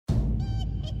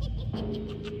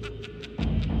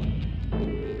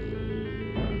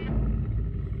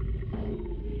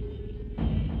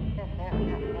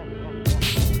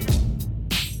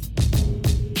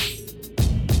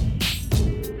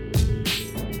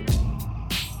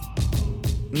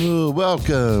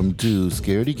Welcome to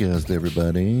Scaredy Cast,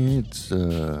 everybody. It's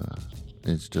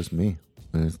just me.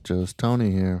 It's just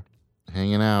Tony here,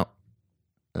 hanging out.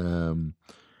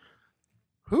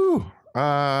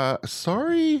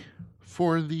 Sorry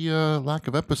for the lack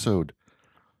of episode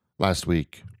last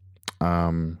week.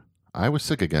 I was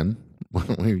sick again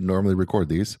when we normally record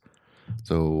these,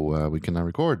 so we cannot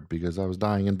record because I was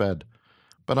dying in bed.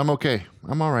 But I'm okay.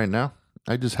 I'm all right now.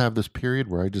 I just have this period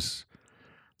where I just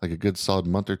like a good solid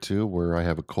month or two where I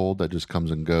have a cold that just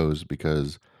comes and goes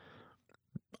because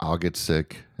I'll get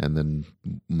sick and then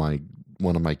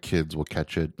one of my kids will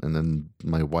catch it and then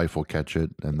my wife will catch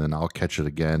it and then I'll catch it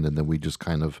again and then we just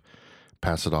kind of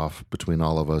pass it off between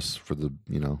all of us for the,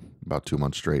 about 2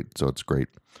 months straight. So it's great.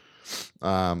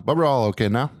 But we're all okay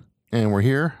now and we're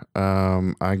here.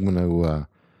 I'm going to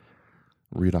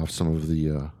read off some of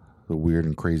the weird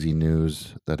and crazy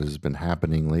news that has been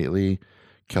happening lately.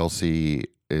 Kelsey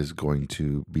is going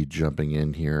to be jumping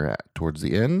in here towards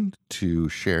the end to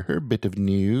share her bit of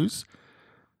news.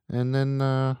 And then,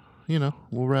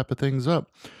 we'll wrap things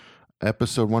up.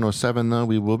 Episode 107, though,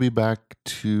 we will be back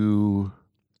to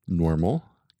normal.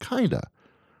 Kinda.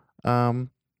 I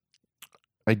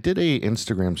did a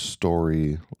Instagram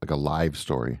story, like a live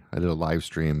story. I did a live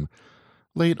stream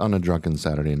late on a drunken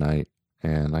Saturday night.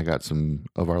 And I got some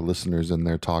of our listeners in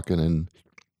there talking. And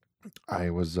I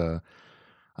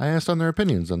asked on their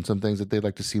opinions on some things that they'd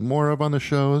like to see more of on the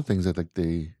show, things that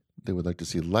they would like to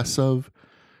see less of.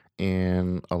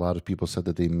 And a lot of people said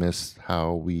that they missed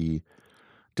how we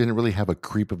didn't really have a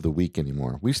creep of the week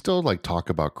anymore. We still talk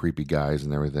about creepy guys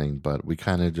and everything, but we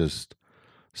kind of just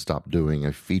stopped doing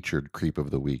a featured creep of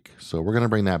the week. So we're going to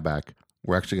bring that back.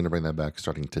 We're actually going to bring that back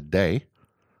starting today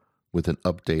with an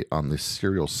update on the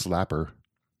serial slapper.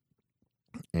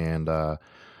 And,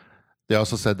 they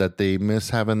also said that they miss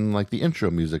having the intro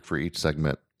music for each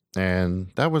segment. And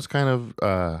that was kind of,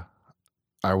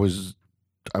 I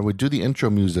would do the intro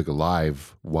music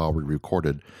live while we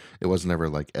recorded. It wasn't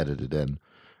ever edited in.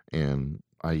 And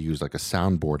I used a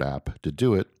soundboard app to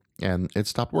do it and it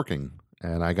stopped working.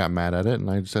 And I got mad at it and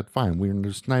I said, fine, we're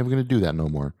just not even going to do that no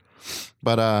more.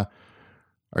 But, our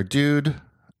dude,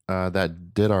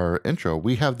 that did our intro,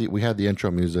 we had the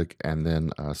intro music and then,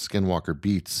 Skinwalker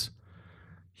Beats,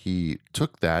 he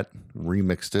took that,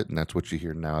 remixed it, and that's what you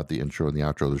hear now at the intro and the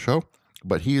outro of the show.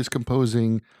 But he is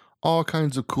composing all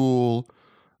kinds of cool,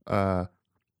 segment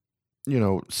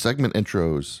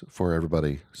intros for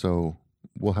everybody. So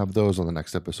we'll have those on the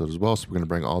next episode as well. So we're going to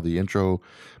bring all the intro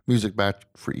music back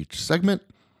for each segment.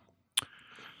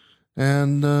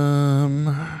 And,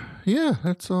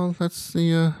 that's all. That's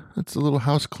the little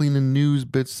house cleaning news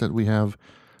bits that we have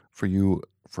for you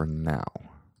for now.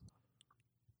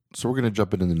 So we're going to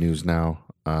jump into the news now.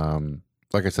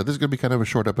 Like I said, this is going to be kind of a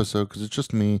short episode because it's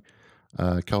just me.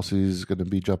 Kelsey's going to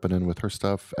be jumping in with her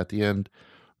stuff at the end.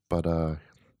 But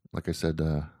like I said,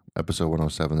 episode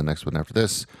 107, the next one after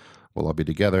this, we'll all be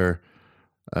together.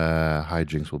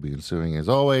 Hijinks will be ensuing as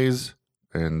always.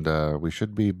 And we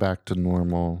should be back to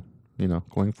normal,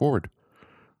 going forward.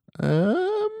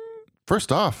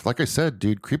 First off, like I said,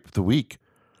 dude, creep of the week.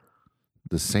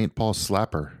 The St. Paul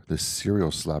slapper, the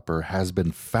serial slapper, has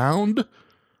been found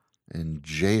and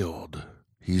jailed.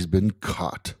 He's been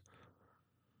caught.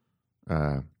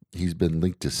 He's been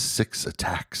linked to 6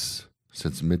 attacks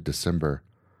since mid-December.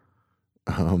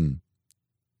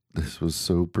 This was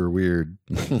super weird.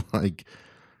 like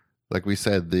we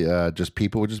said, just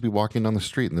people would just be walking down the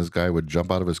street and this guy would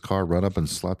jump out of his car, run up and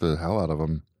slap the hell out of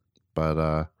him.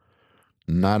 But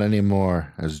not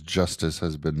anymore, as justice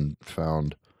has been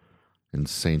found. In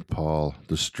St. Paul,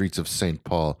 the streets of St.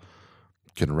 Paul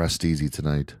can rest easy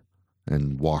tonight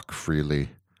and walk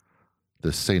freely.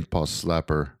 The St. Paul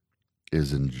slapper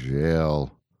is in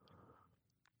jail.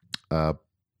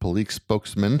 Police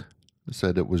spokesman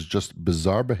said it was just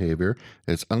bizarre behavior.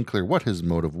 It's unclear what his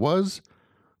motive was,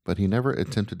 but he never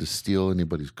attempted to steal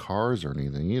anybody's cars or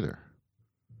anything either.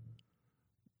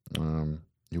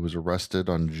 He was arrested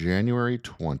on January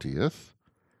 20th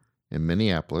in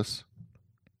Minneapolis.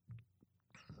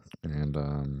 And,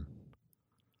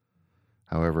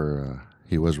 however,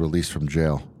 he was released from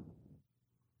jail.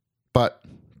 But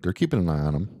they're keeping an eye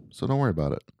on him, so don't worry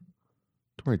about it.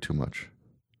 Don't worry too much.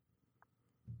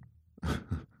 There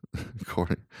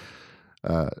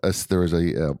was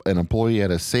an employee at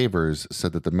a Savers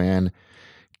said that the man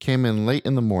came in late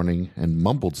in the morning and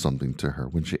mumbled something to her.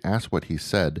 When she asked what he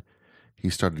said, He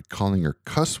started calling her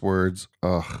cuss words.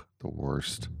 Ugh, the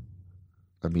worst.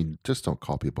 I mean, just don't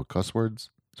call people cuss words,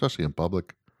 especially in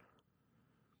public.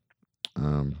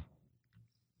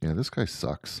 Yeah, this guy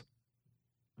sucks.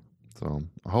 So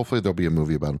hopefully there'll be a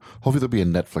movie about him. Hopefully there'll be a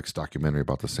Netflix documentary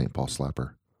about the St. Paul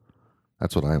Slapper.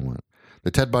 That's what I want.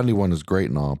 The Ted Bundy one is great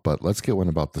and all, but let's get one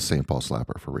about the St. Paul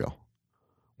Slapper for real.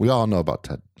 We all know about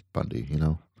Ted Bundy, you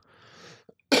know.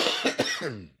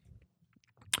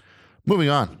 Moving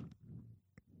on.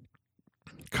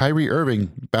 Kyrie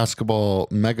Irving, basketball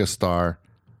megastar,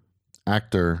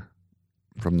 actor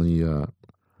from the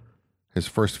his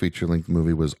first feature-length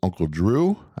movie was Uncle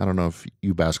Drew. I don't know if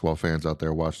you basketball fans out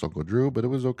there watched Uncle Drew, but it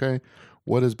was okay.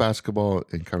 What does basketball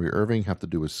and Kyrie Irving have to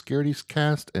do with Scaredy's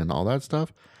cast and all that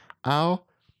stuff? I'll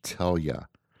tell ya.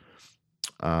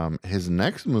 His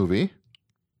next movie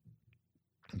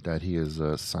that he is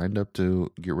signed up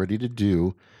to get ready to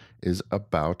do is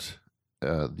about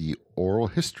the oral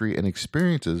history and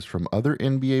experiences from other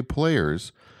NBA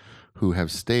players who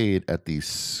have stayed at the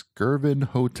Skirvin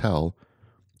Hotel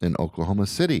in Oklahoma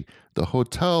City. The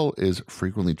hotel is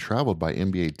frequently traveled by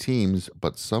NBA teams,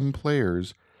 but some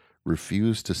players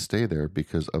refuse to stay there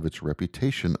because of its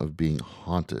reputation of being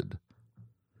haunted.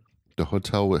 The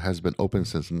hotel has been open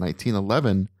since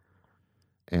 1911,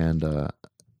 and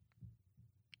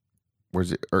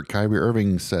Kyrie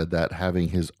Irving said that having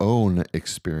his own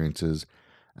experiences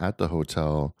at the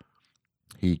hotel,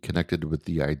 he connected with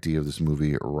the idea of this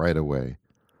movie right away.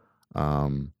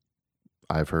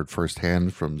 I've heard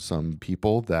firsthand from some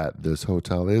people that this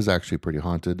hotel is actually pretty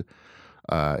haunted.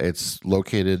 It's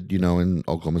located, in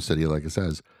Oklahoma City, like it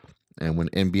says. And when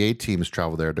NBA teams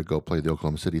travel there to go play the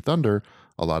Oklahoma City Thunder,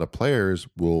 a lot of players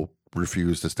will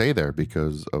refuse to stay there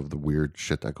because of the weird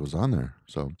shit that goes on there.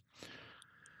 So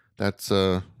that's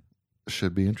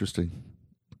should be interesting.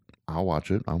 I'll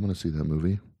watch it. I want to see that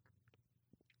movie.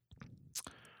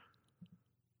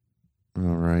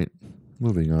 All right.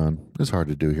 Moving on. It's hard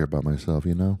to do here by myself,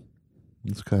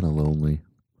 It's kind of lonely.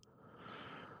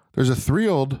 There's a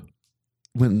 3-year-old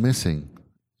went missing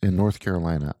in North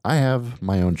Carolina. I have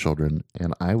my own children,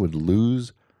 and I would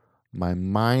lose my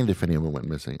mind if anyone went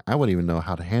missing. I wouldn't even know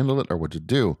how to handle it or what to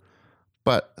do.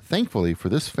 But thankfully for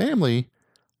this family,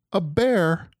 a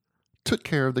bear took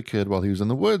care of the kid while he was in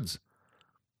the woods.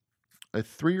 A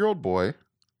 3-year-old boy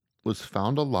was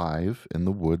found alive in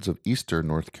the woods of eastern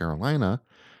North Carolina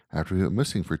after he went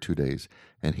missing for 2 days,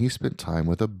 and he spent time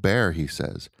with a bear, he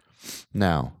says.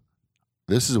 Now,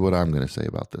 this is what I'm going to say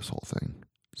about this whole thing.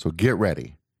 So get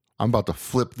ready. I'm about to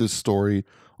flip this story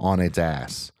on its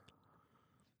ass.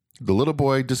 The little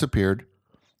boy disappeared.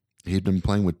 He'd been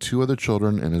playing with 2 other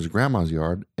children in his grandma's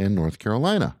yard in North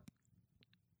Carolina.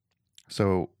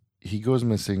 So he goes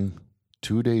missing.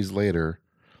 2 days later,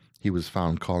 he was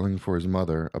found calling for his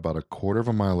mother about a quarter of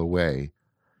a mile away,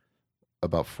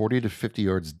 about 40 to 50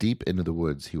 yards deep into the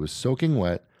woods. He was soaking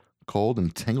wet, cold,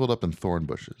 and tangled up in thorn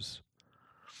bushes.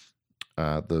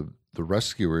 The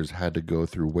rescuers had to go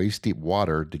through waist-deep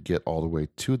water to get all the way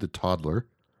to the toddler.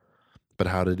 But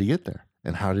how did he get there?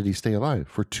 And how did he stay alive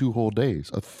for 2 whole days?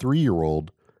 A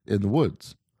 3-year-old in the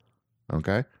woods.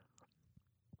 Okay?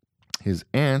 His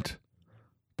aunt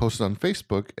posted on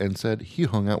Facebook and said he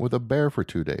hung out with a bear for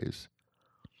 2 days.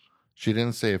 She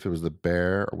didn't say if it was the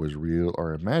bear or was real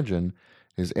or imagined.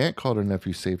 His aunt called her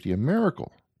nephew's safety a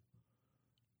miracle.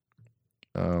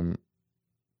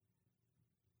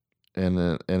 In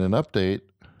an update,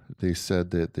 they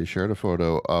said that they shared a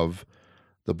photo of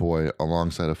the boy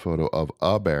alongside a photo of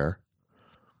a bear.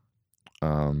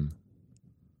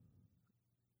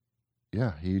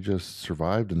 Yeah, he just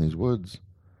survived in these woods,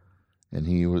 and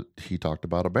he talked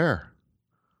about a bear.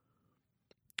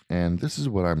 And this is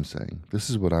what I'm saying. This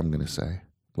is what I'm going to say,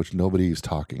 which nobody is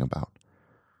talking about.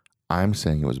 I'm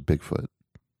saying it was Bigfoot.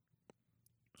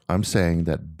 I'm saying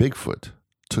that Bigfoot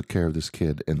took care of this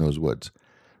kid in those woods.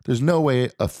 There's no way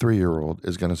a 3-year-old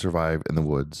is going to survive in the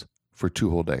woods for 2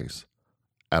 whole days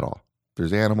at all.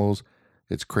 There's animals.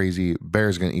 It's crazy.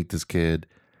 Bear's going to eat this kid.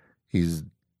 He's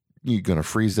going to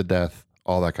freeze to death,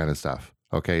 all that kind of stuff.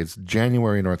 Okay, it's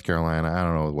January in North Carolina. I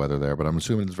don't know the weather there, but I'm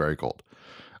assuming it's very cold.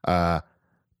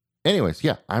 Anyways,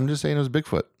 yeah, I'm just saying it was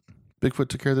Bigfoot. Bigfoot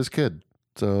took care of this kid.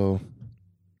 So,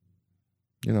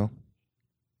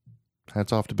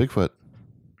 hats off to Bigfoot.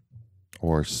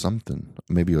 Or something.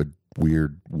 Maybe a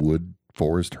weird wood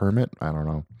forest hermit. I don't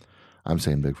know. I'm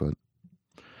saying Bigfoot.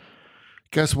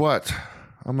 Guess what?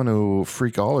 I'm going to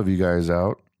freak all of you guys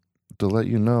out to let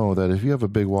you know that if you have a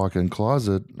big walk-in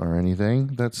closet or anything,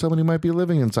 that somebody might be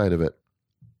living inside of it.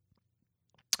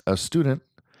 A student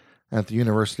at the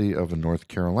University of North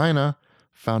Carolina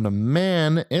found a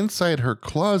man inside her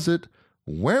closet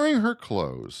wearing her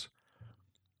clothes.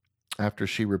 After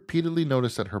she repeatedly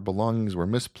noticed that her belongings were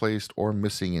misplaced or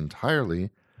missing entirely,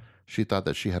 she thought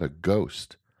that she had a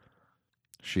ghost.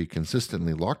 She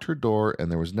consistently locked her door,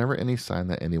 and there was never any sign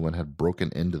that anyone had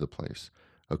broken into the place.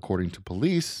 According to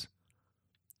police,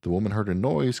 the woman heard a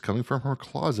noise coming from her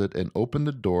closet and opened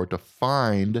the door to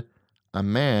find a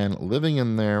man living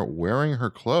in there wearing her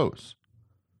clothes.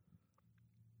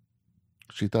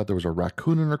 She thought there was a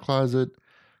raccoon in her closet.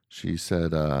 She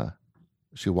said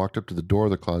she walked up to the door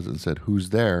of the closet and said, "Who's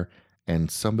there?" And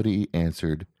somebody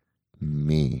answered,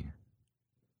 "Me."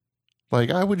 Like,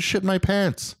 I would shit my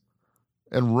pants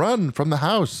and run from the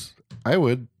house. I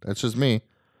would. That's just me.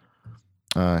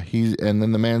 And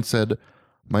then the man said,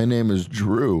 "My name is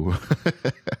Drew."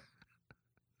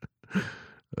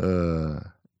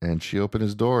 And she opened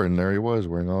his door, and there he was,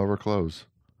 wearing all of her clothes.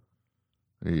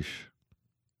 Eesh.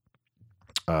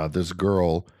 This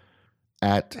girl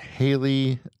at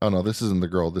Haley. Oh no, this isn't the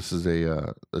girl. This is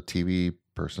a TV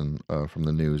person from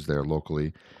the news there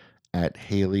locally. At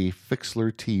Haley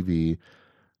Fixler TV,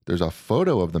 there's a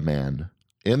photo of the man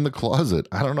in the closet.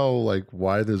 I don't know like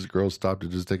why this girl stopped to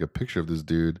just take a picture of this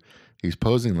dude. He's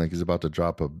posing like he's about to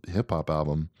drop a hip hop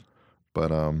album,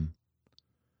 but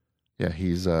yeah,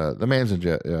 he's the man's in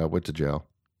jail. Went to jail.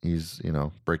 He's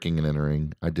breaking and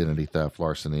entering, identity theft,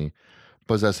 larceny,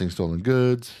 possessing stolen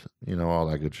goods, all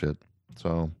that good shit.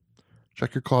 So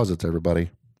check your closets,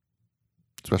 everybody.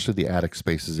 Especially the attic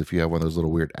spaces. If you have one of those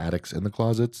little weird attics in the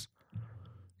closets,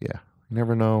 yeah, you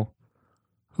never know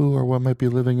who or what might be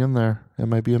living in there. It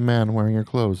might be a man wearing your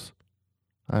clothes.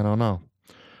 I don't know.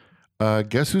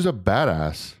 Guess who's a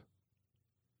badass?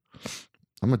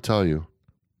 I'm going to tell you.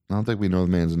 I don't think we know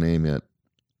the man's name yet.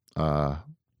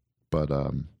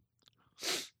 But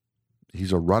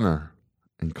he's a runner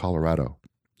in Colorado.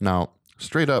 Now,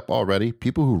 straight up already,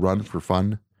 people who run for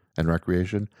fun and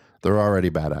recreation, they're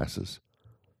already badasses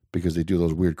because they do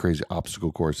those weird, crazy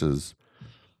obstacle courses.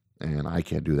 And I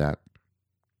can't do that.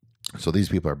 So these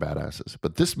people are badasses.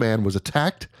 But this man was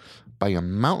attacked by a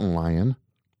mountain lion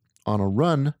on a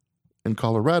run in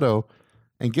Colorado.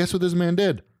 And guess what this man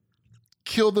did?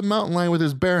 Killed the mountain lion with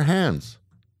his bare hands.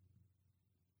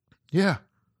 Yeah,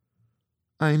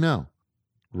 I know.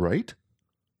 Right?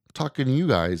 Talking to you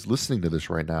guys listening to this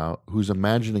right now who's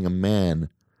imagining a man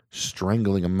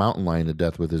strangling a mountain lion to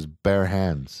death with his bare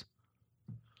hands.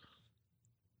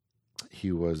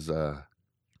 He was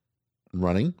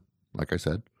running, like I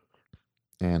said,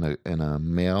 and a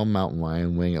male mountain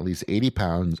lion weighing at least 80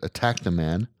 pounds attacked the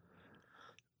man.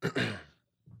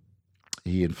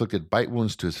 He inflicted bite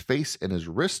wounds to his face and his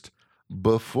wrist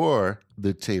before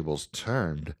the tables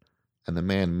turned, and the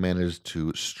man managed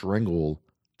to strangle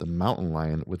the mountain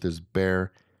lion with his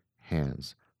bare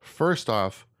hands. First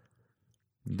off,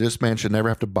 this man should never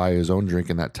have to buy his own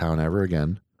drink in that town ever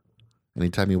again.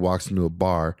 Anytime he walks into a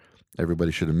bar,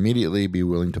 everybody should immediately be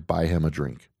willing to buy him a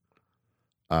drink.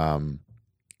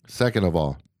 Second of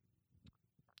all,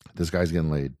 this guy's getting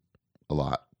laid a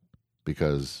lot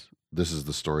because this is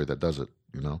the story that does it,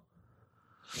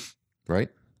 Right?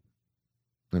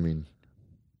 I mean,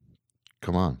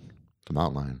 come on. The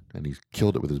mountain lion. And he's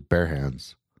killed it with his bare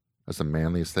hands. That's the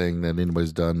manliest thing that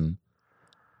anybody's done.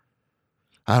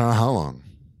 I don't know how long.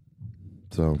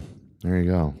 So, there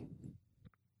you go.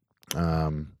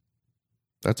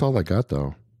 That's all I got,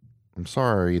 though. I'm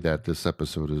sorry that this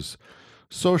episode is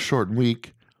so short and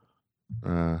weak.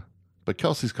 But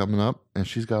Kelsey's coming up, and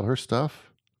she's got her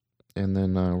stuff. And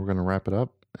then we're going to wrap it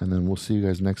up. And then we'll see you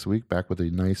guys next week back with a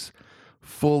nice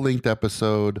full-length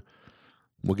episode.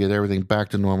 We'll get everything back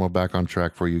to normal, back on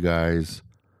track for you guys.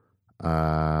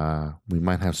 We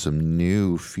might have some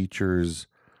new features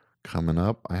coming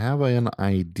up. I have an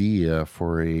idea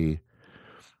for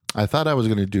I thought I was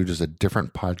going to do just a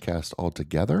different podcast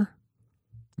altogether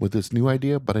with this new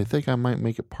idea, but I think I might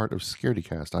make it part of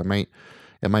ScarityCast.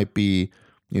 It might be,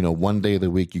 one day of the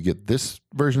week you get this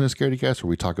version of ScarityCast where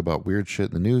we talk about weird shit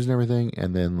in the news and everything,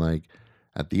 and then like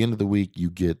at the end of the week you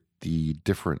get the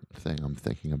different thing I'm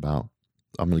thinking about.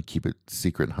 I'm going to keep it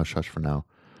secret and hush-hush for now.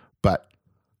 But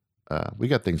we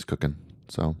got things cooking.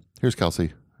 So here's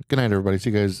Kelsey. Good night, everybody.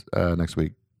 See you guys next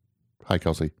week. Hi,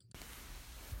 Kelsey.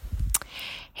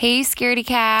 Hey,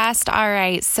 ScarityCast. All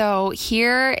right, so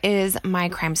here is my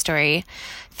crime story.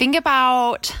 Think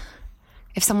about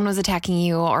if someone was attacking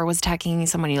you or was attacking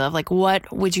someone you love. Like, what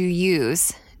would you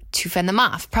use to fend them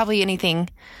off? Probably anything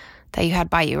that you had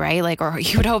by you, right? Like, or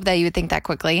you would hope that you would think that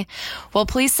quickly. Well,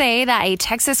 police say that a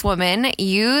Texas woman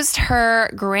used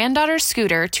her granddaughter's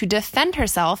scooter to defend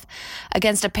herself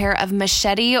against a pair of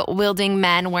machete-wielding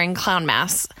men wearing clown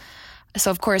masks.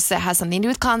 So, of course, it has something to do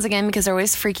with clowns again because they're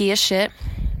always freaky as shit.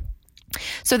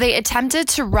 So they attempted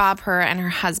to rob her and her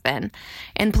husband.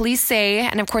 And police say,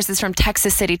 and of course it's from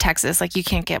Texas City, Texas. Like, you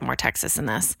can't get more Texas than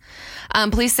this.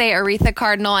 Police say Aretha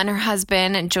Cardinal and her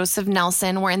husband, Joseph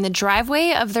Nelson, were in the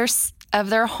driveway of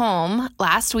their home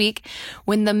last week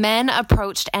when the men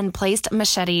approached and placed a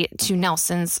machete to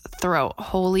Nelson's throat.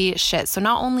 Holy shit. So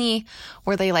not only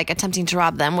were they like attempting to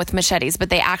rob them with machetes, but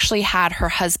they actually had her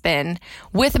husband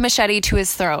with a machete to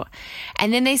his throat.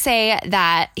 And then they say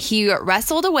that he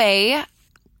wrestled away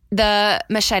the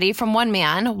machete from one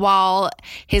man while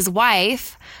his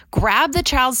wife grabbed the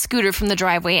child's scooter from the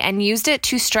driveway and used it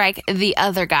to strike the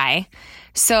other guy.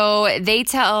 So they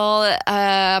tell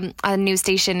a news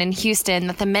station in Houston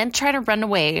that the men try to run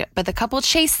away, but the couple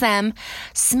chase them,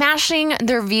 smashing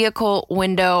their vehicle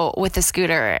window with the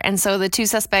scooter. And so the two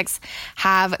suspects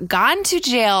have gone to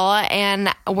jail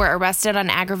and were arrested on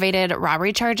aggravated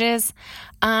robbery charges.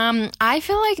 I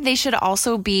feel like they should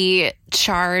also be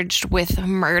charged with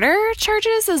murder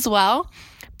charges as well.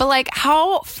 But like,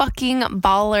 how fucking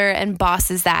baller and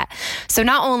boss is that? So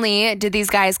not only did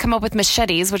these guys come up with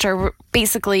machetes, which are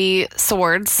basically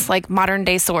swords, like modern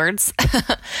day swords,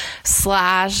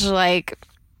 slash like,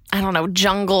 I don't know,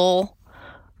 jungle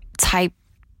type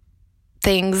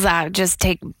things that just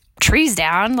take trees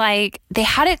down. Like, they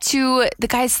had it to the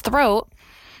guy's throat.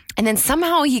 And then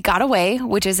somehow he got away,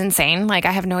 which is insane. Like,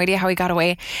 I have no idea how he got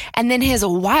away. And then his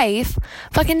wife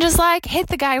fucking just like hit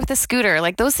the guy with a scooter.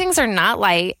 Like, those things are not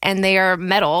light and they are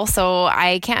metal. So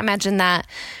I can't imagine that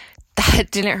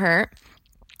didn't hurt.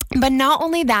 But not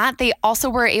only that, they also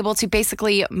were able to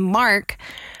basically mark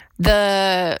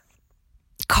the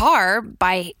car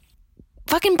by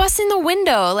fucking busting the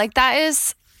window. Like, that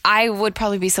is... I would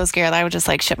probably be so scared that I would just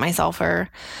like shit myself, or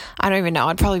I don't even know.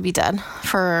 I'd probably be dead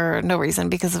for no reason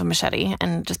because of a machete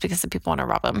and just because the people want to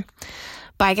rob them.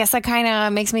 But I guess that kind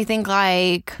of makes me think,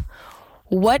 like,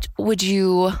 what would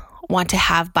you want to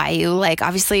have by you? Like,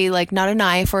 obviously, like, not a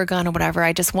knife or a gun or whatever.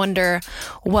 I just wonder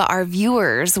what our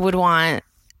viewers would want,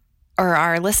 or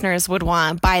our listeners would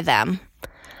want by them.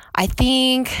 I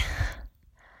think,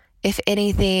 if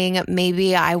anything,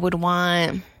 maybe I would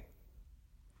want...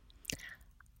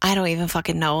 I don't even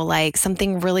fucking know, like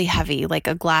something really heavy, like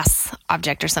a glass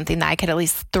object or something that I could at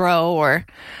least throw or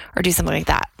do something like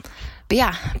that. But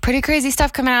yeah, pretty crazy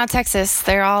stuff coming out of Texas.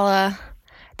 They're all,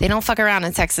 they don't fuck around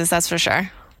in Texas, that's for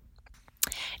sure.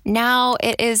 Now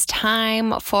it is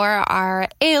time for our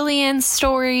alien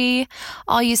story.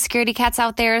 All you scaredy cats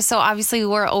out there. So obviously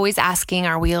we're always asking,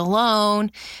 are we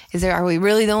alone? Are we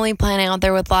really the only planet out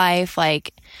there with life?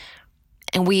 Like,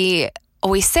 and we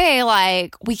always say,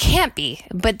 like, we can't be.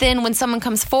 But then when someone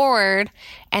comes forward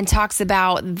and talks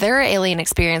about their alien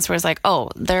experience, where it's like, oh,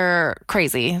 they're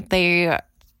crazy, they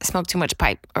smoke too much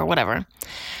pipe or whatever.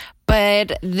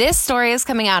 But this story is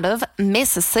coming out of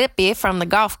Mississippi from the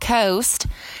Gulf Coast.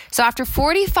 So after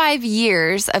 45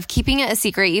 years of keeping it a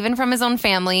secret, even from his own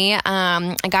family,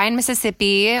 a guy in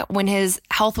Mississippi, when his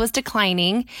health was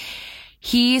declining,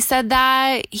 he said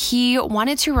that he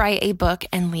wanted to write a book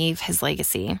and leave his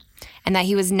legacy, and that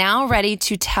he was now ready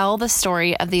to tell the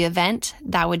story of the event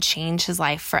that would change his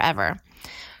life forever.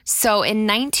 So in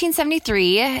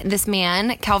 1973, this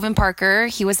man, Calvin Parker,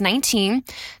 he was 19.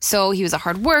 So he was a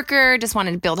hard worker, just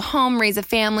wanted to build a home, raise a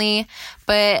family.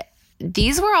 But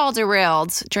these were all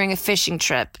derailed during a fishing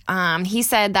trip. He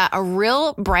said that a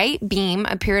real bright beam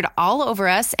appeared all over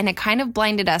us, and it kind of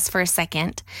blinded us for a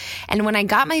second. And when I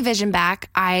got my vision back,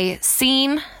 I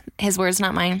seen, his words,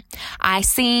 not mine, I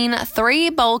seen 3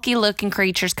 bulky looking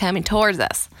creatures coming towards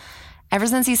us. Ever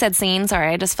since he said seen,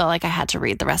 sorry, I just felt like I had to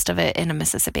read the rest of it in a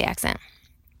Mississippi accent.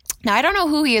 Now, I don't know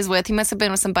who he is with. He must have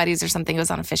been with some buddies or something. He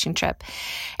was on a fishing trip.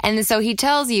 And so he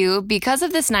tells you, because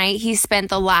of this night, he spent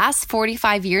the last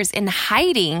 45 years in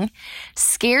hiding,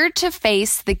 scared to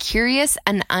face the curious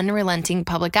and unrelenting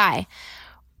public eye.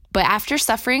 But after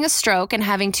suffering a stroke and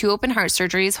having 2 open heart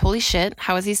surgeries, holy shit,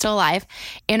 how is he still alive?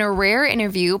 In a rare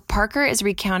interview, Parker is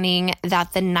recounting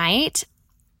that the night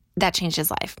that changed his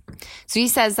life. So he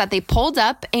says that they pulled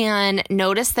up and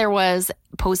noticed there was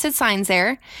posted signs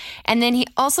there. And then he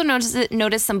also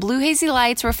noticed some blue hazy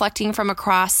lights reflecting from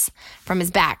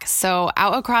his back. So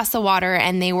out across the water,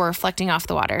 and they were reflecting off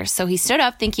the water. So he stood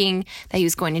up thinking that he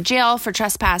was going to jail for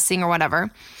trespassing or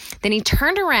whatever. Then he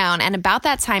turned around, and about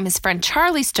that time, his friend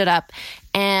Charlie stood up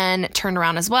and turned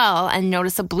around as well and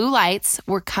noticed the blue lights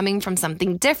were coming from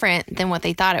something different than what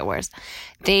they thought it was.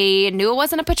 They knew it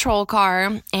wasn't a patrol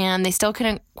car, and they still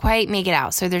couldn't quite make it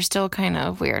out. So they're still kind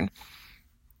of weird.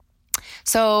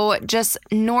 So just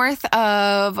north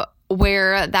of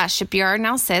where that shipyard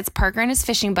now sits, Parker and his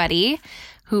fishing buddy,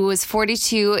 who was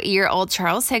 42-year-old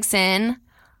Charles Hickson,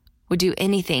 would do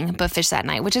anything but fish that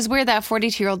night, which is weird that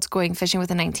 42-year-old's going fishing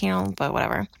with a 19-year-old, but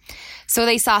whatever. So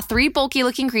they saw 3 bulky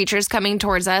looking creatures coming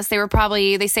towards us.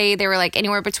 They say they were like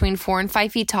anywhere between 4 and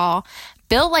 5 feet tall,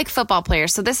 built like football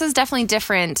players. So this is definitely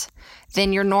different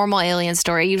than your normal alien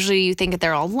story. Usually you think that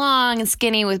they're all long and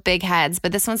skinny with big heads,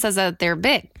 but this one says that they're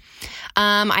big.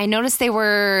 I noticed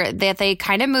they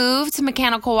kind of moved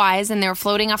mechanical wise and they were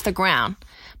floating off the ground.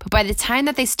 But by the time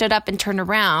that they stood up and turned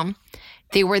around,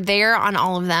 they were there on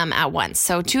all of them at once.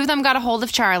 So 2 of them got a hold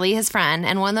of Charlie, his friend,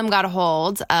 and 1 of them got a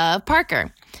hold of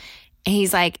Parker. And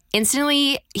he's like,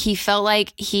 instantly, he felt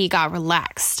like he got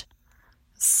relaxed.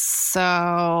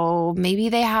 So maybe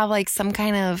they have like some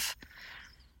kind of,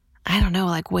 I don't know,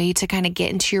 like way to kind of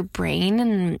get into your brain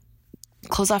and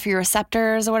close off your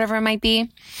receptors or whatever it might be.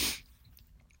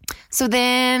 So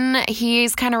then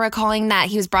he's kind of recalling that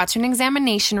he was brought to an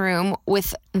examination room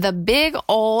with the big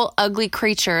old ugly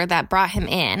creature that brought him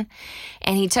in.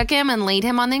 And he took him and laid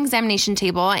him on the examination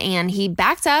table and he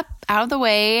backed up out of the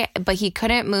way, but he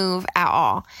couldn't move at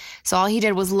all. So all he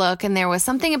did was look, and there was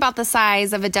something about the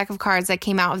size of a deck of cards that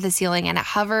came out of the ceiling, and it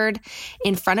hovered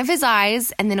in front of his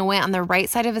eyes, and then it went on the right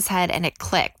side of his head and it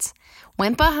clicked.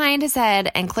 Went behind his head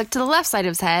and clicked to the left side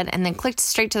of his head and then clicked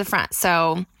straight to the front.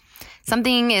 So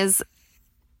something is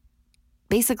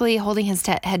basically holding his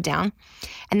head down.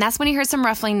 And that's when he heard some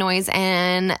ruffling noise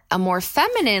and a more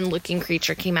feminine looking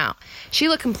creature came out. She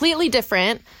looked completely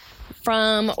different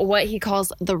from what he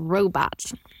calls the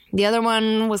robot. The other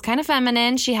one was kind of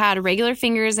feminine. She had regular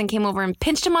fingers and came over and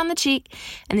pinched him on the cheek.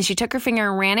 And then she took her finger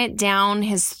and ran it down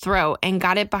his throat and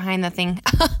got it behind the thing.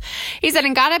 He said,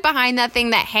 and got it behind that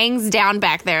thing that hangs down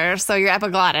back there. So your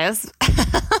epiglottis.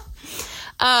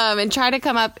 And tried to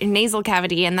come up in nasal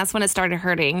cavity, and that's when it started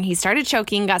hurting. He started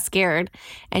choking, got scared,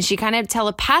 and she kind of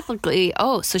telepathically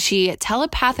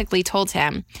told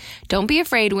him, don't be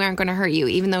afraid, we aren't going to hurt you,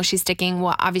 even though she's sticking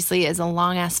what obviously is a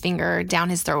long-ass finger down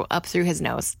his throat, up through his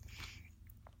nose.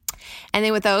 And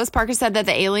then with those, Parker said that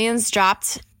the aliens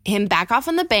dropped him back off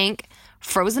on the bank,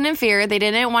 frozen in fear. They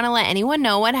didn't want to let anyone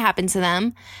know what happened to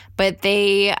them, but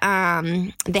they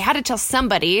had to tell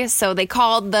somebody, so they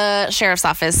called the sheriff's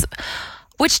office,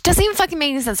 which doesn't even fucking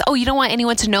make any sense. Oh, you don't want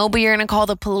anyone to know, but you're going to call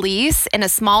the police in a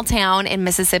small town in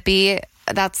Mississippi?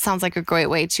 That sounds like a great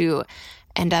way to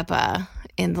end up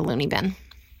in the loony bin.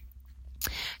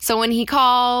 So when he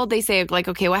called, they say, like,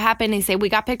 okay, what happened? They say, we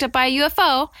got picked up by a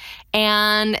UFO.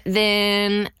 And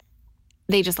then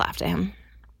they just laughed at him.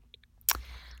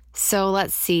 So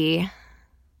let's see.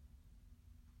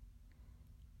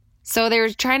 So they were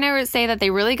trying to say that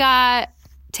they really got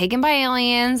taken by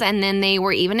aliens, and then they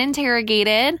were even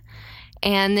interrogated,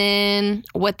 and then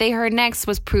what they heard next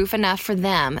was proof enough for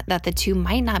them that the 2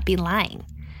 might not be lying.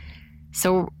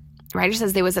 So Ryder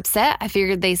says they was upset. I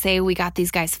figured they say we got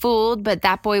these guys fooled, but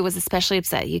that boy was especially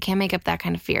upset. You can't make up that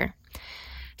kind of fear.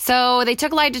 So they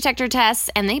took lie detector tests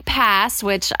and they passed,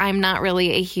 which I'm not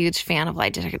really a huge fan of lie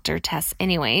detector tests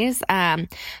anyways. But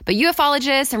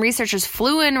ufologists and researchers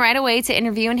flew in right away to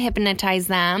interview and hypnotize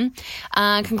them,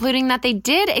 concluding that they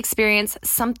did experience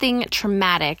something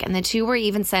traumatic, and the 2 were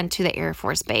even sent to the Air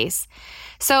Force Base.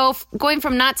 So going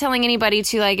from not telling anybody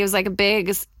to like, it was like a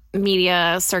big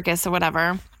media circus or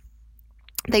whatever.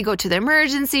 They go to the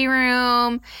emergency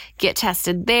room, get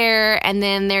tested there, and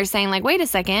then they're saying like, wait a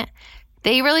second,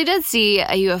 they really did see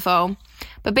a UFO.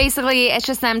 But basically, it's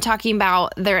just them talking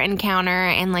about their encounter,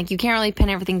 and like you can't really pin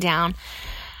everything down.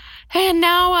 And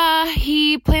now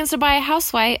he plans to buy a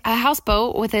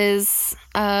houseboat with his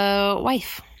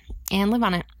wife and live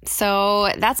on it.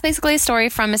 So that's basically a story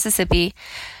from Mississippi.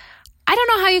 I don't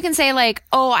know how you can say like,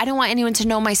 oh, I don't want anyone to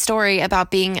know my story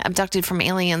about being abducted from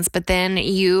aliens, but then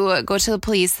you go to the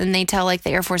police and they tell like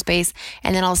the Air Force Base,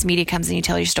 and then all this media comes and you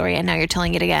tell your story, and now you're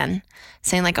telling it again,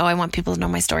 saying like, oh, I want people to know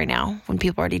my story now, when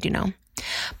people already do know.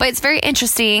 But it's very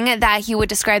interesting that he would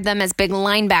describe them as big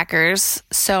linebackers.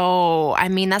 So, I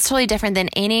mean, that's totally different than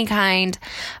any kind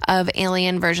of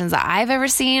alien versions that I've ever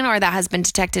seen or that has been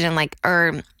detected in like,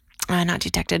 or not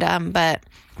detected, but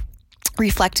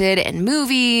reflected in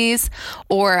movies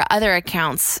or other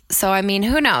accounts. So, I mean,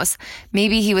 who knows?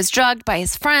 Maybe he was drugged by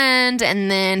his friend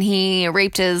and then he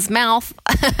raped his mouth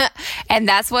and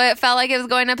that's what felt like it was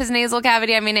going up his nasal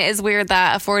cavity. I mean, it is weird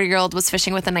that a 40-year-old was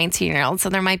fishing with a 19-year-old. So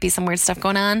there might be some weird stuff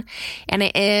going on. And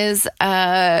it is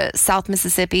South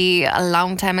Mississippi a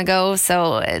long time ago.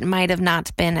 So it might have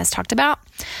not been as talked about.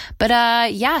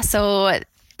 But yeah, so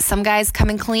some guy's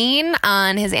coming clean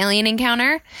on his alien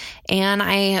encounter, and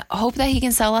I hope that he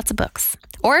can sell lots of books.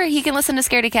 Or he can listen to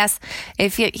Scaredycast.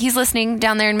 If he's listening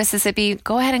down there in Mississippi,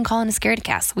 go ahead and call in a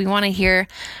Scaredycast. We want to hear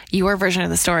your version of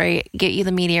the story, get you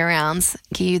the media rounds,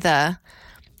 give you the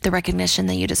recognition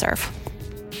that you deserve.